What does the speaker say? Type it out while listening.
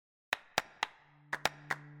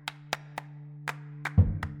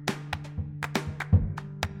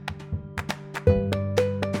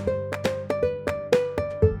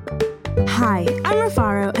Hi, I'm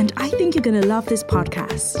Rafaro, and I think you're going to love this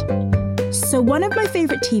podcast. So one of my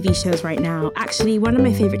favourite TV shows right now, actually one of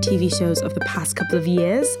my favourite TV shows of the past couple of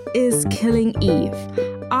years, is Killing Eve.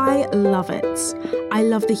 I love it. I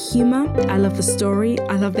love the humour, I love the story,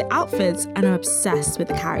 I love the outfits, and I'm obsessed with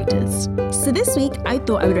the characters. So this week, I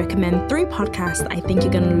thought I would recommend 3 podcasts that I think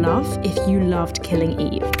you're going to love if you loved Killing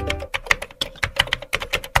Eve.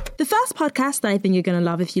 The first podcast that I think you're going to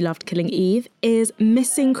love if you loved Killing Eve is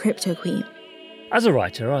Missing Crypto Queen. As a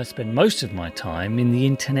writer, I spend most of my time in the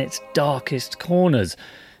internet's darkest corners,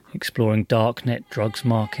 exploring darknet drugs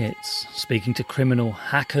markets, speaking to criminal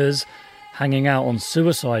hackers, hanging out on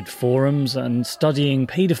suicide forums and studying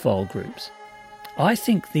paedophile groups. I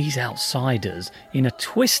think these outsiders, in a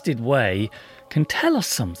twisted way, can tell us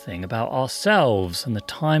something about ourselves and the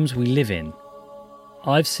times we live in.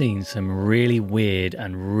 I've seen some really weird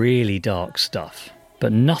and really dark stuff,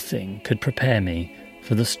 but nothing could prepare me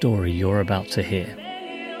for the story you're about to hear.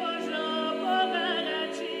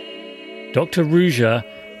 Dr. Ruja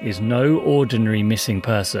is no ordinary missing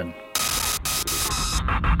person.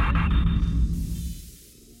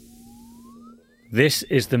 This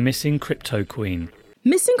is the Missing Crypto Queen.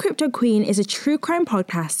 Missing Crypto Queen is a true crime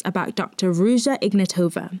podcast about Dr. Ruja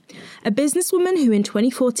Ignatova, a businesswoman who in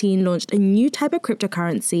 2014 launched a new type of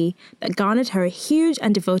cryptocurrency that garnered her a huge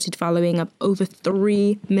and devoted following of over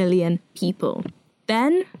 3 million people.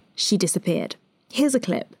 Then she disappeared. Here's a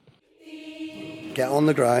clip. Get on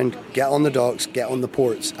the ground, get on the docks, get on the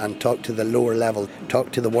ports and talk to the lower level,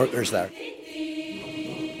 talk to the workers there.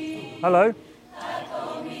 Hello.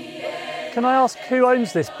 Can I ask who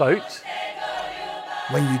owns this boat?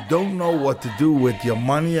 When you don't know what to do with your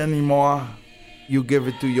money anymore, you give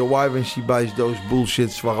it to your wife and she buys those bullshit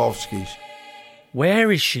Swarovskis.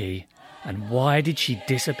 Where is she and why did she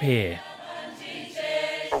disappear?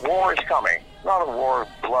 A war is coming. Not a war of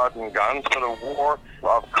blood and guns, but a war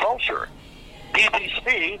of culture.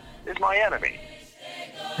 BBC is my enemy.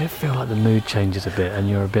 I feel like the mood changes a bit and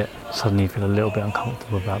you're suddenly feel a little bit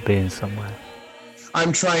uncomfortable about being somewhere.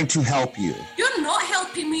 I'm trying to help you. You're not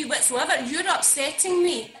helping me whatsoever. You're upsetting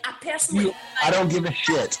me. I don't give a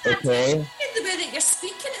shit, okay? The way that you're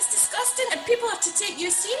speaking, it's disgusting, and people have to take you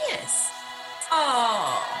serious.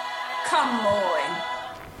 Oh, come on.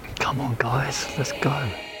 Come on, guys, let's go.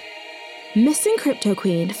 Missing Crypto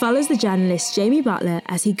Queen follows the journalist Jamie Butler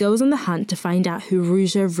as he goes on the hunt to find out who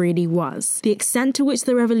Ruja really was, the extent to which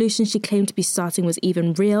the revolution she claimed to be starting was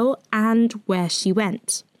even real, and where she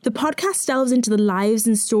went. The podcast delves into the lives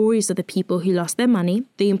and stories of the people who lost their money,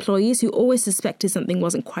 the employees who always suspected something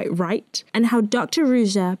wasn't quite right, and how Dr.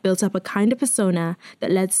 Ruja built up a kind of persona that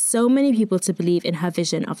led so many people to believe in her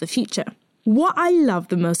vision of the future. What I love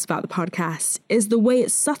the most about the podcast is the way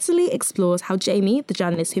it subtly explores how Jamie, the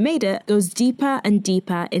journalist who made it, goes deeper and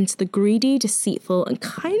deeper into the greedy, deceitful, and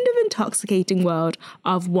kind of intoxicating world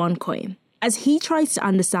of OneCoin, as he tries to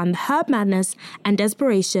understand the herb madness and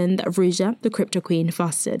desperation that Ruja, the Crypto Queen,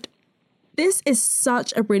 fostered. This is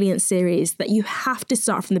such a brilliant series that you have to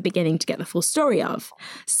start from the beginning to get the full story of.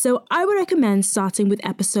 So I would recommend starting with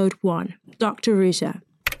episode 1, Dr. Ruja.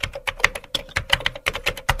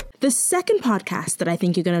 The second podcast that I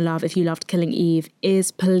think you're going to love if you loved Killing Eve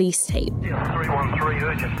is Police Tape. 313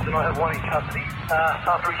 urgent. Do not have one in custody.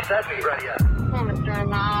 South 370 radio. Mr.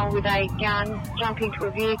 Mile with a gun jumped into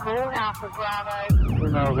a vehicle, Alpha Bravo.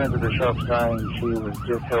 We now entered the shop saying she was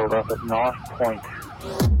just held up at knife point.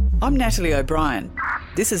 I'm Natalie O'Brien.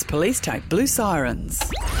 This is Police Tape, Blue Sirens.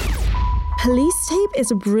 Police Tape is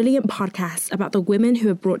a brilliant podcast about the women who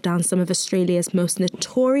have brought down some of Australia's most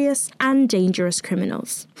notorious and dangerous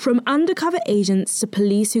criminals. From undercover agents to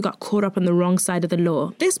police who got caught up on the wrong side of the law,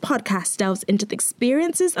 this podcast delves into the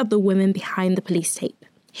experiences of the women behind the police tape.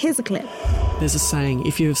 Here's a clip. There's a saying,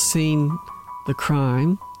 if you have seen the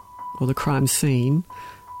crime or the crime scene,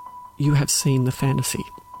 you have seen the fantasy.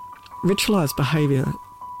 Ritualised behaviour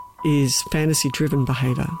is fantasy-driven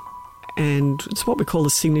behaviour. And it's what we call the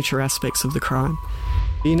signature aspects of the crime.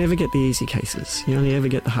 You never get the easy cases. You only ever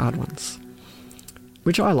get the hard ones,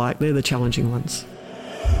 which I like. They're the challenging ones.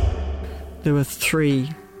 There were 3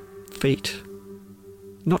 feet,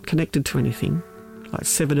 not connected to anything, like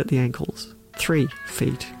severed at the ankles. 3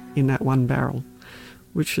 feet in that one barrel,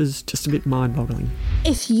 which is just a bit mind-boggling.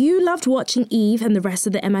 If you loved watching Eve and the rest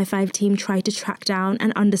of the MI5 team try to track down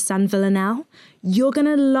and understand Villanelle, you're going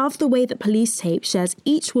to love the way that Police Tape shares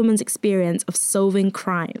each woman's experience of solving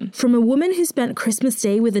crime. From a woman who spent Christmas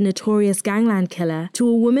Day with a notorious gangland killer to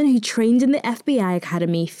a woman who trained in the FBI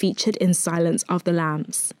Academy featured in Silence of the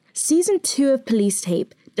Lambs. Season 2 of Police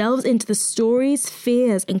Tape delves into the stories,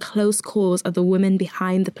 fears, and close calls of the women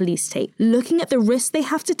behind the police tape, looking at the risks they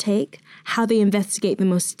have to take, how they investigate the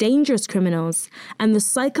most dangerous criminals, and the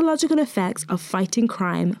psychological effects of fighting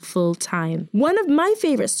crime full-time. One of my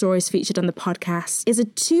favourite stories featured on the podcast is a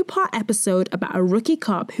 2-part episode about a rookie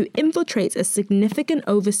cop who infiltrates a significant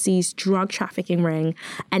overseas drug trafficking ring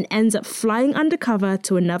and ends up flying undercover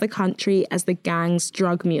to another country as the gang's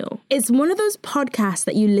drug mule. It's one of those podcasts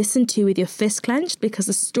that you listen to with your fist clenched because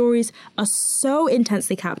the stories are so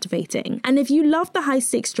intensely captivating. And if you love the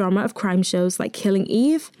high-stakes drama of crime shows like Killing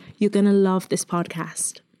Eve, you're going to love this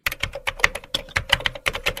podcast.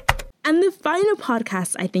 And the final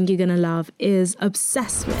podcast I think you're going to love is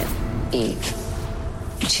Obsessed With. Eve.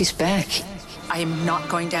 She's back. I am not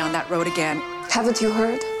going down that road again. Haven't you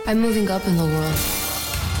heard? I'm moving up in the world.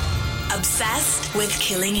 Obsessed with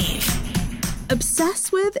Killing Eve.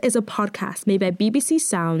 Obsessed With is a podcast made by BBC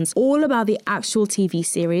Sounds all about the actual TV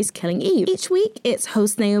series Killing Eve. Each week, its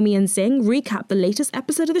hosts Naomi and Zing recap the latest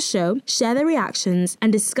episode of the show, share their reactions,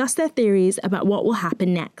 and discuss their theories about what will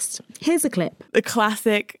happen next. Here's a clip. The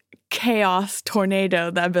classic chaos tornado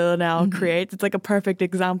that Villanelle creates. It's like a perfect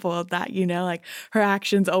example of that, you know? Like, her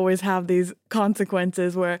actions always have these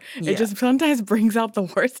consequences where it just sometimes brings out the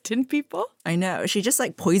worst in people. I know. She just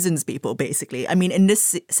like poisons people, basically. I mean, in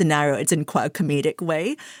this scenario, it's in quite a comedic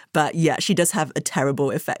way. But yeah, she does have a terrible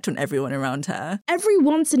effect on everyone around her. Every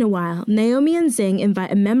once in a while, Naomi and Zing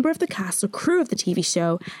invite a member of the cast or crew of the TV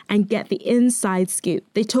show and get the inside scoop.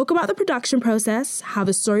 They talk about the production process, how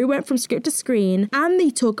the story went from script to screen, and they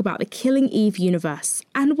talk about the Killing Eve universe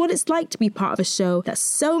and what it's like to be part of a show that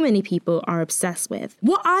so many people are obsessed with.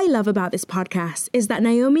 What I love about this podcast is that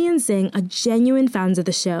Naomi and Zing are genuine fans of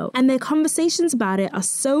the show, and their conversations about it are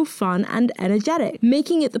so fun and energetic,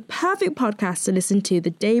 making it the perfect podcast to listen to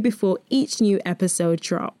the day before each new episode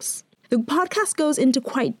drops. The podcast goes into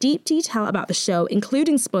quite deep detail about the show,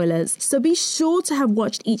 including spoilers, so be sure to have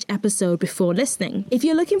watched each episode before listening. If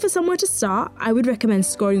you're looking for somewhere to start, I would recommend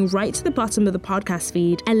scrolling right to the bottom of the podcast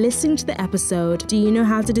feed and listening to the episode, Do You Know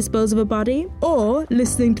How to Dispose of a Body? Or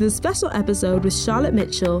listening to the special episode with Charlotte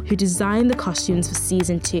Mitchell, who designed the costumes for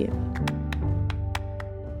season 2.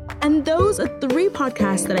 And those are 3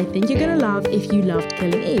 podcasts that I think you're going to love if you loved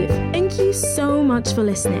Killing Eve. Thank you so much for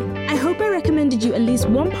listening. I hope I recommended you at least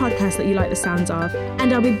one podcast that you like the sounds of,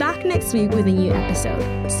 and I'll be back next week with a new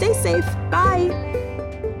episode. Stay safe. Bye.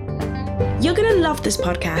 You're Gonna Love This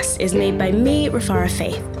Podcast is made by me, Rafara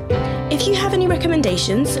Faith. If you have any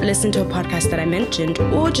recommendations, listen to a podcast that I mentioned,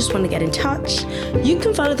 or just want to get in touch, you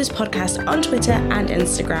can follow this podcast on Twitter and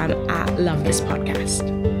Instagram at Love This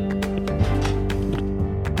Podcast.